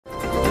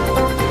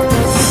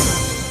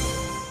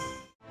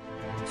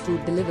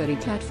food delivery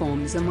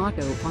platform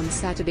Zomato on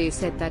Saturday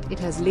said that it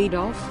has laid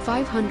off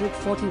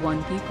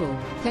 541 people,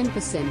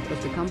 10%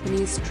 of the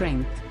company's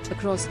strength,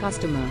 across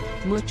customer,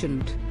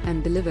 merchant,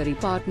 and delivery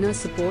partner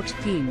support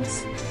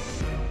teams.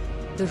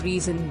 The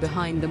reason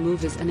behind the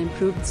move is an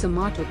improved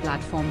Zomato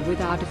platform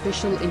with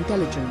artificial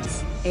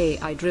intelligence,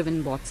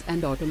 AI-driven bots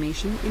and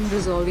automation in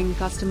resolving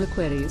customer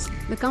queries,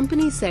 the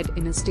company said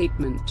in a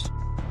statement.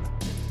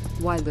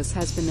 While this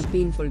has been a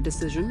painful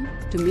decision,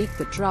 to make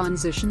the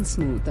transition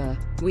smoother,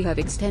 we have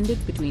extended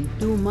between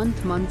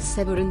 2-month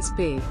severance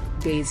pay,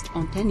 based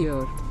on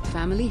tenure,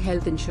 family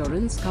health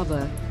insurance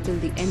cover, till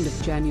the end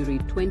of January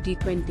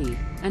 2020,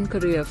 and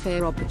career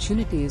fair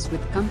opportunities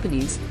with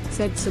companies,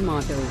 said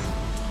Zomato.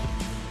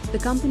 The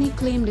company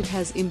claimed it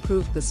has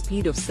improved the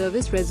speed of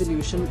service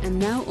resolution and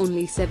now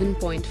only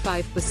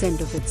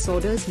 7.5% of its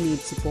orders need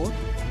support.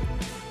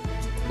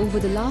 Over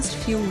the last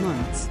few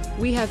months,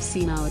 we have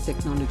seen our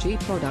technology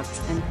products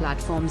and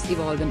platforms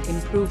evolve and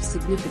improve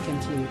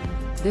significantly.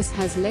 This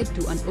has led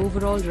to an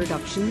overall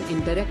reduction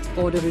in direct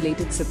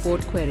order-related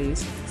support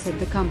queries, said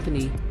the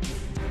company.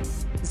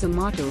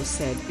 Zomato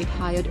said it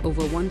hired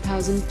over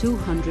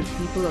 1,200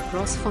 people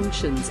across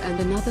functions and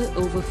another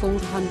over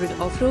 400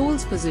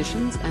 off-roles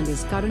positions and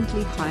is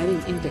currently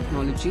hiring in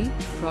technology,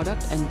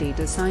 product and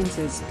data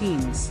sciences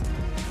teams.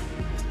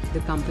 The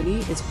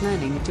company is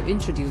planning to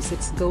introduce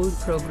its Gold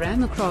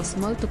program across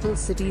multiple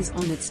cities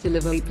on its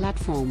delivery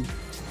platform.